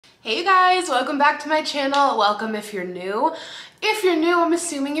Hey you guys, welcome back to my channel. Welcome if you're new. If you're new, I'm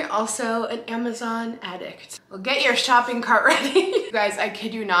assuming you're also an Amazon addict. Well, get your shopping cart ready. You guys, I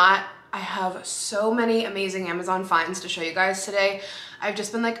kid you not, I have so many amazing Amazon finds to show you guys today. I've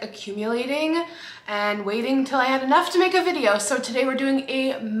just been like accumulating and waiting till I had enough to make a video. So today we're doing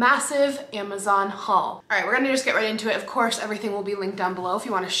a massive Amazon haul. All right, we're gonna just get right into it. Of course, everything will be linked down below if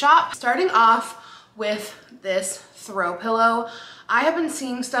you wanna shop. Starting off with this throw pillow. I have been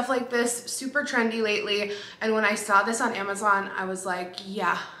seeing stuff like this super trendy lately, and when I saw this on Amazon, I was like,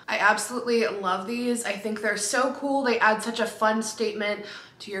 yeah, I absolutely love these. I think they're so cool. They add such a fun statement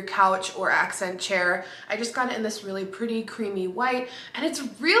to your couch or accent chair. I just got it in this really pretty creamy white, and it's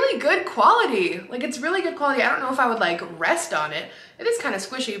really good quality. Like, it's really good quality. I don't know if I would like rest on it. It is kind of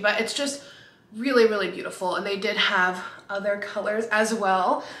squishy, but it's just really, really beautiful. And they did have other colors as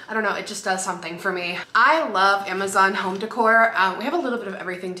well. I don't know, it just does something for me. I love Amazon home decor. We have a little bit of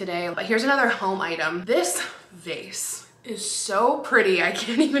everything today, but here's another home item. This vase is so pretty. I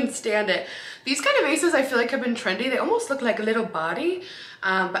can't even stand it. These kind of vases I feel like have been trendy. They almost look like a little body,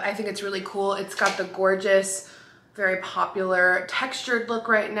 but I think it's really cool. It's got the gorgeous, very popular textured look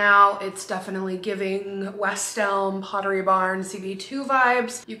right now. It's definitely giving West Elm, Pottery Barn, CB2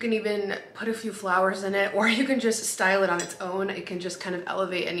 vibes. You can even put a few flowers in it, or you can just style it on its own. It can just kind of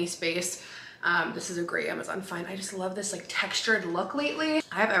elevate any space. This is a great Amazon find. I just love this like textured look lately.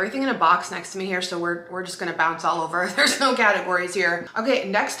 I have everything in a box next to me here, so we're just gonna bounce all over. There's no categories here. Okay,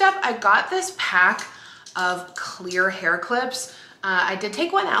 next up, I got this pack of clear hair clips. I did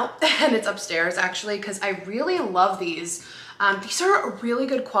take one out and it's upstairs actually, because I really love these. These are really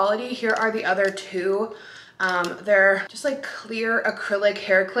good quality. Here are the other two. They're just like clear acrylic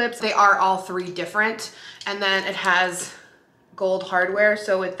hair clips. They are all three different. And then it has gold hardware.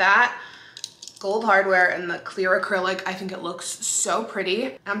 So with that, gold hardware and the clear acrylic, I think it looks so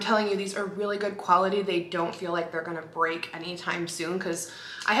pretty. I'm telling you, these are really good quality. They don't feel like they're gonna break anytime soon, because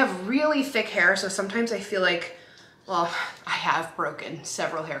I have really thick hair, so sometimes I feel like, well, I have broken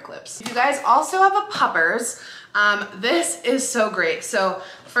several hair clips. If you guys also have a puppers, this is so great. So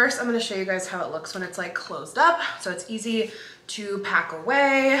first I'm gonna show you guys how it looks when it's like closed up. So it's easy to pack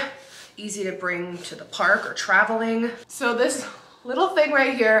away, easy to bring to the park or traveling. So this little thing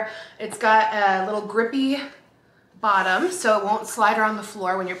right here, it's got a little grippy bottom, so it won't slide around the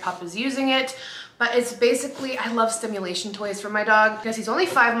floor when your pup is using it. But it's basically, I love stimulation toys for my dog because he's only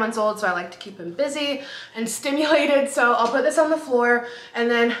 5 months old, so I like to keep him busy and stimulated. So I'll put this on the floor and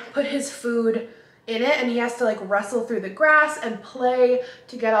then put his food in it, and he has to like wrestle through the grass and play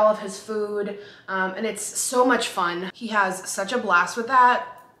to get all of his food. And it's so much fun. He has such a blast with that.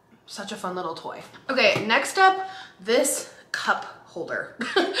 Such a fun little toy. Okay, next up, this cup holder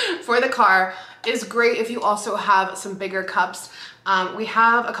for the car is great if you also have some bigger cups. We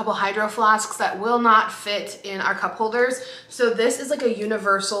have a couple hydro flasks that will not fit in our cup holders. So this is like a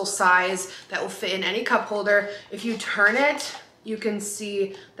universal size that will fit in any cup holder. If you turn it, you can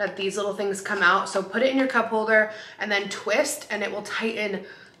see that these little things come out. So put it in your cup holder and then twist, and it will tighten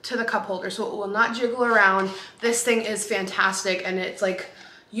to the cup holder. So it will not jiggle around. This thing is fantastic, and it's like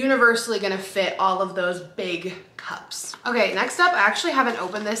universally gonna fit all of those big cups. Okay, next up, I actually haven't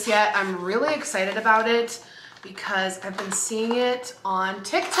opened this yet. I'm really excited about it because I've been seeing it on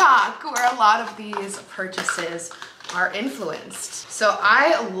TikTok, where a lot of these purchases are influenced. So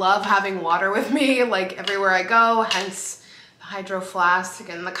I love having water with me like everywhere I go, hence the hydro flask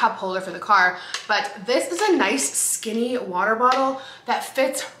and the cup holder for the car. But this is a nice skinny water bottle that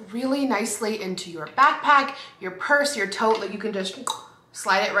fits really nicely into your backpack, your purse, your tote. Like, you can just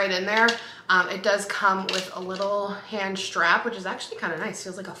slide it right in there. It does come with a little hand strap, which is actually kind of nice.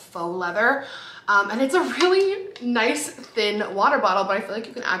 Feels like a faux leather. And it's a really nice thin water bottle, but I feel like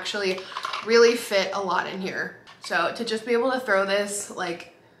you can actually really fit a lot in here. So to just be able to throw this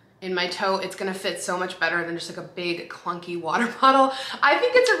like in my tote, it's gonna fit so much better than just like a big clunky water bottle. I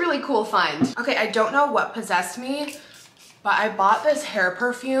think it's a really cool find. Okay, I don't know what possessed me, but I bought this hair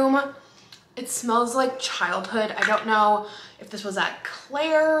perfume. It smells like childhood. I don't know if this was at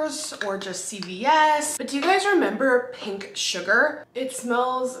Claire's or just CVS, but do you guys remember Pink Sugar? It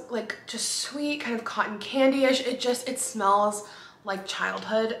smells like just sweet, kind of cotton candy-ish. It smells like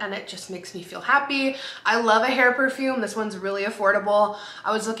childhood, and it just makes me feel happy. I love a hair perfume. This one's really affordable.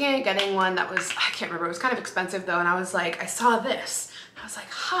 I was looking at getting one that was, I can't remember, it was kind of expensive though, and I was like, I saw this, and I was like,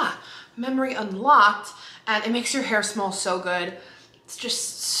 huh, memory unlocked, and it makes your hair smell so good. It's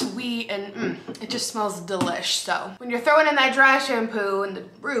just sweet, and it just smells delish. So when you're throwing in that dry shampoo and the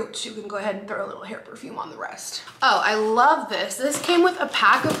roots, you can go ahead and throw a little hair perfume on the rest. Oh, I love this. This came with a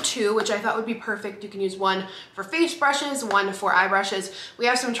pack of 2, which I thought would be perfect. You can use one for face brushes, one for eye brushes. We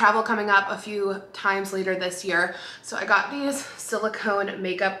have some travel coming up a few times later this year. So I got these silicone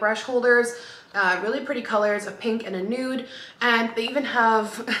makeup brush holders. Really pretty colors, a pink and a nude, and they even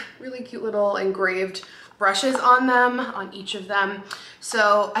have really cute little engraved brushes on them, on each of them.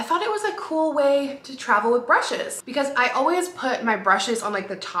 So I thought it was a cool way to travel with brushes, because I always put my brushes on like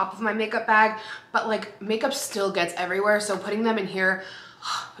the top of my makeup bag, but like makeup still gets everywhere, so putting them in here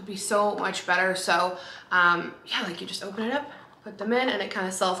would be so much better. So yeah, like you just open it up, put them in, and it kind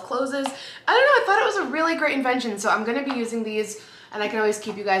of self-closes. I don't know, I thought it was a really great invention, so I'm gonna be using these, and I can always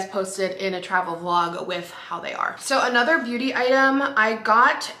keep you guys posted in a travel vlog with how they are. So another beauty item, I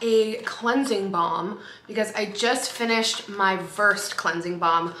got a cleansing balm because I just finished my Versed cleansing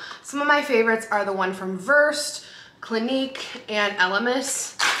balm. Some of my favorites are the one from Versed, Clinique, and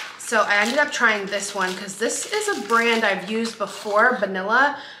Elemis. So I ended up trying this one because this is a brand I've used before,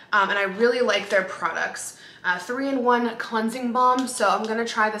 Vanilla, and I really like their products. 3-in-1 cleansing balm. So I'm gonna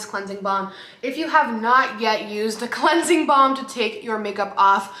try this cleansing balm. If you have not yet used a cleansing balm to take your makeup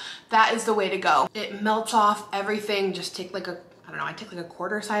off, that is the way to go. It melts off everything. Just take like I take like a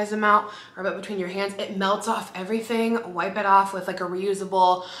quarter size amount, or about between your hands. It melts off everything. Wipe it off with like a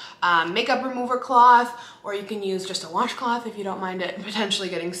reusable makeup remover cloth, or you can use just a washcloth if you don't mind it potentially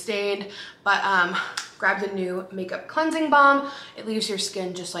getting stained. But grab the new makeup cleansing balm. It leaves your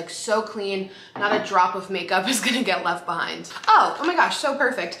skin just like so clean. Not a drop of makeup is gonna get left behind. Oh my gosh, so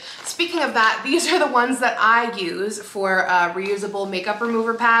perfect. Speaking of that, these are the ones that I use for reusable makeup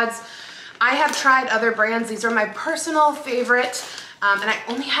remover pads. I have tried other brands. These are my personal favorite, and I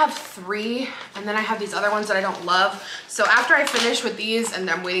only have 3, and then I have these other ones that I don't love. So after I finish with these and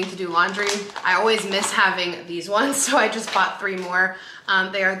I'm waiting to do laundry, I always miss having these ones, so I just bought 3 more.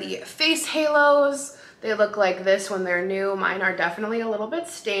 They are the face halos. They look like this when they're new. Mine are definitely a little bit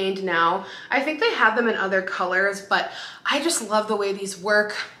stained now. I think they have them in other colors, but I just love the way these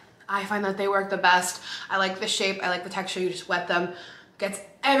work. I find that they work the best. I like the shape, I like the texture. You just wet them, gets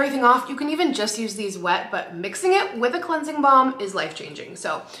everything off. You can even just use these wet, but mixing it with a cleansing balm is life-changing.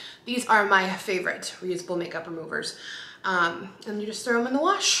 So these are my favorite reusable makeup removers. And you just throw them in the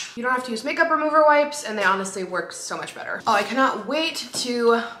wash. You don't have to use makeup remover wipes, and they honestly work so much better. Oh, I cannot wait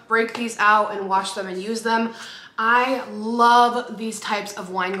to break these out and wash them and use them. I love these types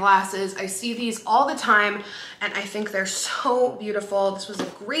of wine glasses. I see these all the time, and I think they're so beautiful. This was a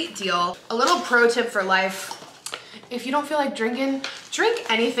great deal. A little pro tip for life: if you don't feel like drinking, drink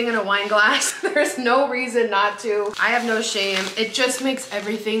anything in a wine glass. There's no reason not to. I have no shame. It just makes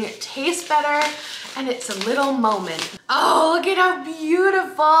everything taste better, and it's a little moment. Oh, look at how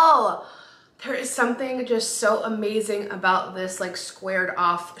beautiful. There is something just so amazing about this like squared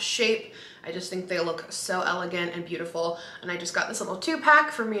off shape. I just think they look so elegant and beautiful. And I just got this little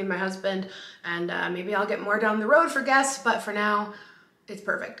 2-pack for me and my husband, and maybe I'll get more down the road for guests, but for now, it's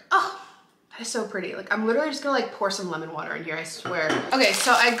perfect. Oh. That is so pretty. Like, I'm literally just gonna like pour some lemon water in here, I swear. Okay,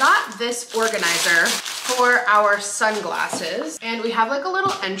 so I got this organizer for our sunglasses, and we have like a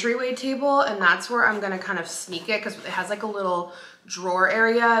little entryway table, and that's where I'm gonna kind of sneak it because it has like a little drawer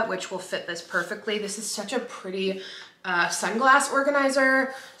area which will fit this perfectly. This is such a pretty sunglass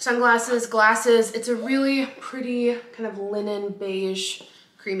organizer. Sunglasses, glasses. It's a really pretty kind of linen beige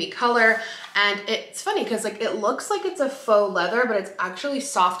creamy color, and it's funny because like it looks like it's a faux leather, but it's actually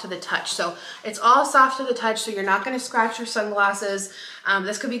soft to the touch. So it's all soft to the touch, so you're not going to scratch your sunglasses.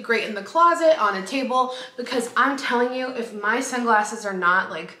 This could be great in the closet, on a table, because I'm telling you, if my sunglasses are not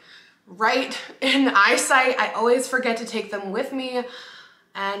like right in eyesight, I always forget to take them with me.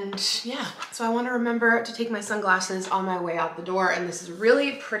 And yeah, so I want to remember to take my sunglasses on my way out the door, and this is a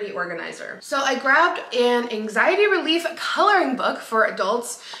really pretty organizer. So I grabbed an anxiety relief coloring book for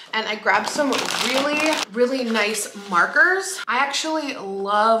adults, and I grabbed some really nice markers. I actually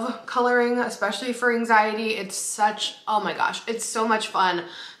love coloring, especially for anxiety. It's such, oh my gosh, it's so much fun,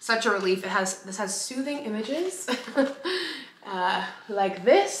 such a relief. This has soothing images like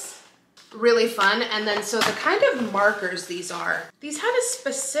this. Really fun. And then so the kind of markers these had a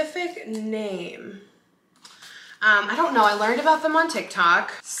specific name. I don't know, I learned about them on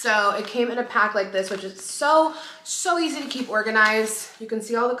TikTok. So it came in a pack like this, which is so easy to keep organized. You can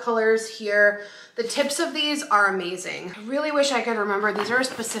see all the colors here. The tips of these are amazing. I really wish I could remember. These are a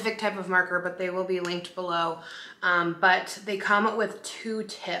specific type of marker, but they will be linked below. But they come with 2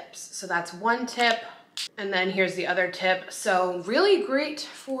 tips. So that's 1 tip, and then here's the other tip. So really great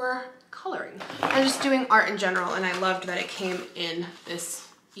for coloring and just doing art in general, and I loved that it came in this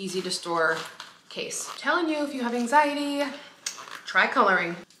easy to store case. I'm telling you, if you have anxiety, try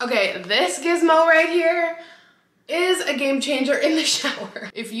coloring. Okay, this gizmo right here is a game changer in the shower.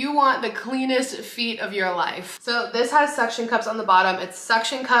 If you want the cleanest feet of your life. So this has suction cups on the bottom. It's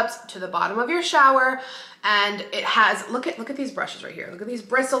suction cups to the bottom of your shower. And it has, look at these brushes right here. Look at these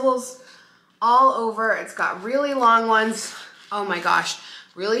bristles all over. It's got really long ones. Oh my gosh,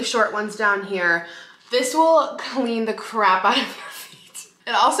 really short ones down here. This will clean the crap out of your feet.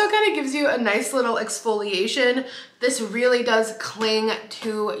 It also kind of gives you a nice little exfoliation. This really does cling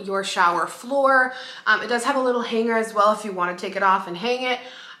to your shower floor. It does have a little hanger as well if you want to take it off and hang it.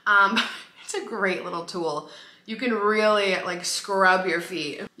 It's a great little tool. You can really like scrub your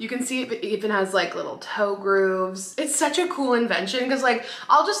feet. You can see it even has like little toe grooves. It's such a cool invention because like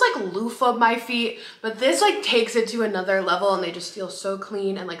I'll just like loofah my feet, but this like takes it to another level and they just feel so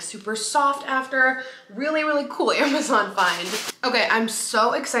clean and like super soft after. Really, really cool Amazon find. Okay, I'm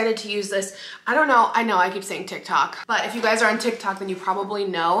so excited to use this. I don't know, I know I keep saying TikTok, but if you guys are on TikTok, then you probably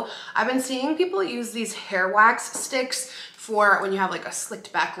know. I've been seeing people use these hair wax sticks for when you have like a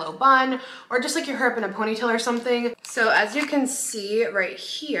slicked back low bun or just like your hair up in a ponytail or something. So as you can see right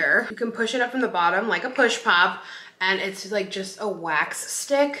here, you can push it up from the bottom like a push pop and it's like just a wax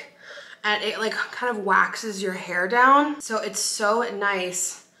stick and it like kind of waxes your hair down. So it's so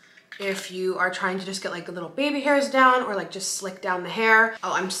nice if you are trying to just get like the little baby hairs down or like just slick down the hair.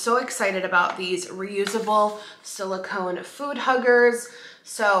 Oh, I'm so excited about these reusable silicone food huggers.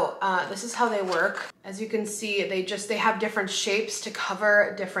 So this is how they work. As you can see, they have different shapes to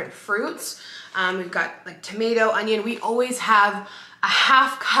cover different fruits. We've got like tomato, onion. We always have a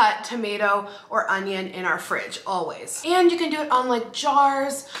half cut tomato or onion in our fridge, always. And you can do it on like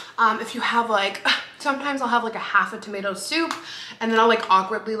jars. If you have like, sometimes I'll have like a half a tomato soup and then I'll like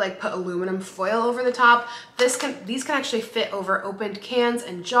awkwardly like put aluminum foil over the top. These can actually fit over opened cans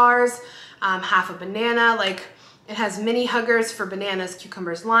and jars. Half a banana, like it has mini huggers for bananas,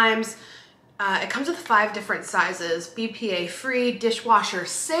 cucumbers, limes. It comes with 5 different sizes, BPA free, dishwasher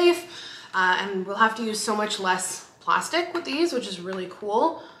safe, and we'll have to use so much less plastic with these, which is really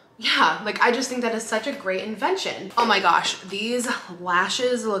cool. Yeah, like I just think that is such a great invention. Oh my gosh, these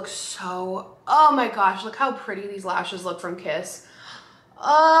lashes look so, oh my gosh, look how pretty these lashes look from Kiss.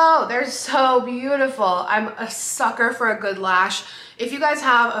 Oh, they're so beautiful. I'm a sucker for a good lash. If you guys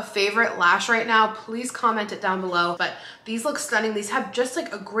have a favorite lash right now, please comment it down below. But these look stunning. These have just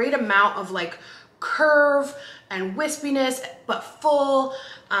like a great amount of like curve and wispiness, but full.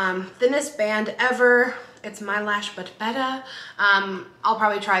 Thinnest band ever. It's my lash, but better. I'll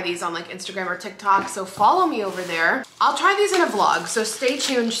probably try these on like Instagram or TikTok, so follow me over there. I'll try these in a vlog, so stay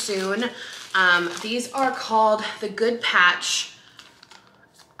tuned soon. These are called the Good Patch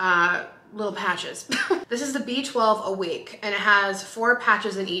little patches. This is the B12 Awake and it has 4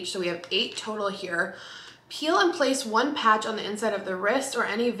 patches in each, so we have 8 total here. Peel and place 1 patch on the inside of the wrist or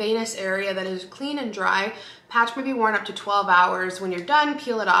any venous area that is clean and dry. Patch may be worn up to 12 hours. When you're done,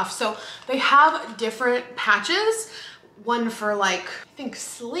 peel it off. So they have different patches. One for like, I think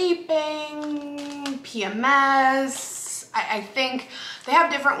sleeping, PMS, I think they have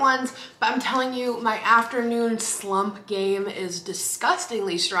different ones, but I'm telling you, my afternoon slump game is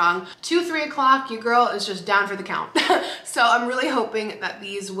disgustingly strong. 2-3 o'clock, your girl is just down for the count. So I'm really hoping that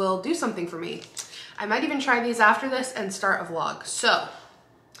these will do something for me. I might even try these after this and start a vlog. So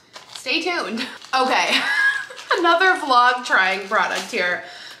stay tuned. Okay, another vlog trying product here.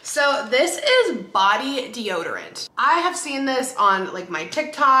 So this is body deodorant. I have seen this on like my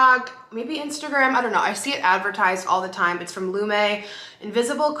TikTok, maybe Instagram, I don't know. I see it advertised all the time. It's from Lume,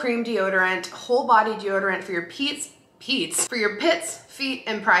 Invisible Cream Deodorant, whole body deodorant for your for your pits, feet,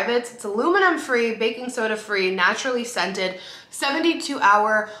 and privates. It's aluminum free, baking soda free, naturally scented,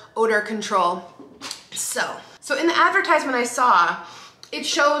 72-hour odor control. So in the advertisement I saw, it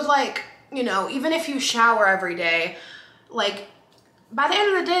shows like, you know, even if you shower every day, like by the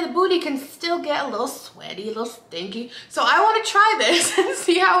end of the day, the booty can still get a little sweaty, a little stinky. So I want to try this and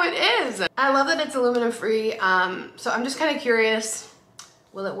see how it is. I love that it's aluminum free. So I'm just kind of curious,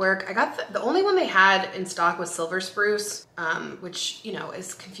 will it work? I got the only one they had in stock was silver spruce, which, you know,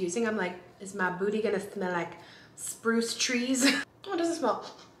 is confusing. I'm like, is my booty gonna smell like spruce trees? Oh, it doesn't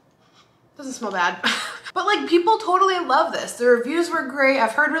smell bad. But like people totally love this. The reviews were great.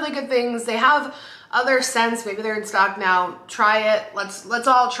 I've heard really good things. They have other scents, maybe they're in stock now. Try it. Let's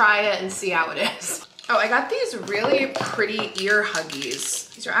all try it and see how it is. Oh, I got these really pretty ear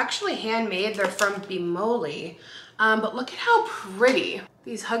huggies. These are actually handmade. They're from Bimoli. But look at how pretty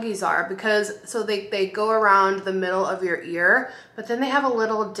these huggies are, because so they go around the middle of your ear, but then they have a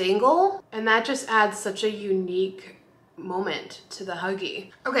little dangle, and that just adds such a unique moment to the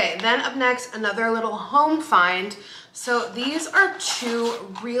huggy. Okay, then up next, another little home find. So these are two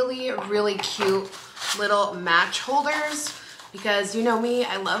really, really cute little match holders because you know me,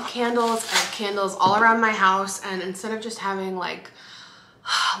 I love candles. I have candles all around my house, and instead of just having like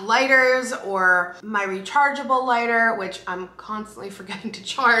lighters or my rechargeable lighter, which I'm constantly forgetting to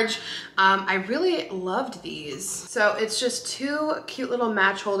charge, I really loved these. So it's just two cute little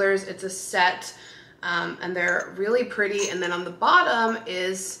match holders. It's a set, and they're really pretty. And then on the bottom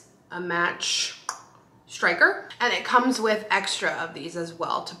is a match striker, and it comes with extra of these as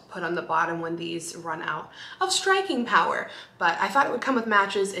well to put on the bottom when these run out of striking power. But I thought it would come with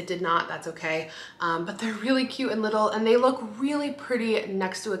matches. It did not. That's okay. But they're really cute and little, and they look really pretty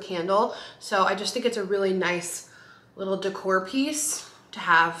next to a candle. So I just think it's a really nice little decor piece to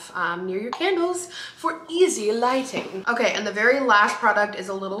have near your candles for easy lighting. Okay, and the very last product is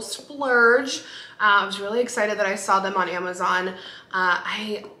a little splurge. I was really excited that I saw them on Amazon.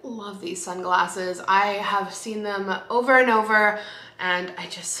 I love these sunglasses. I have seen them over and over, and I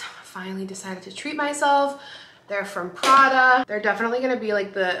just finally decided to treat myself. They're from Prada. They're definitely gonna be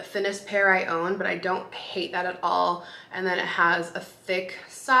like the thinnest pair I own, but I don't hate that at all. And then it has a thick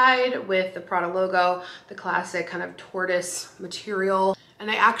side with the Prada logo, the classic kind of tortoise material. And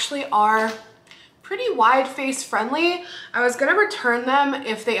they actually are pretty wide face friendly. I was gonna return them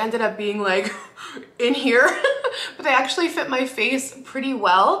if they ended up being like in here, but they actually fit my face pretty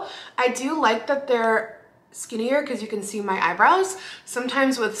well. I do like that they're skinnier because you can see my eyebrows.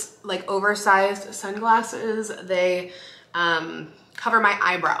 Sometimes with like oversized sunglasses, they cover my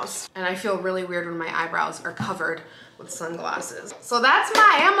eyebrows, and I feel really weird when my eyebrows are covered with sunglasses. So that's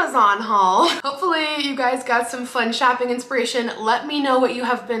my Amazon haul. Hopefully you guys got some fun shopping inspiration. Let me know what you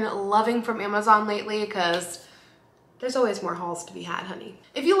have been loving from Amazon lately, because there's always more hauls to be had, honey.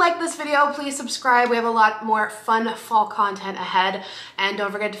 If you like this video, please subscribe. We have a lot more fun fall content ahead. And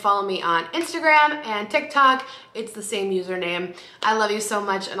don't forget to follow me on Instagram and TikTok. It's the same username. I love you so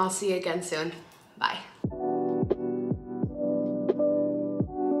much, and I'll see you again soon. Bye.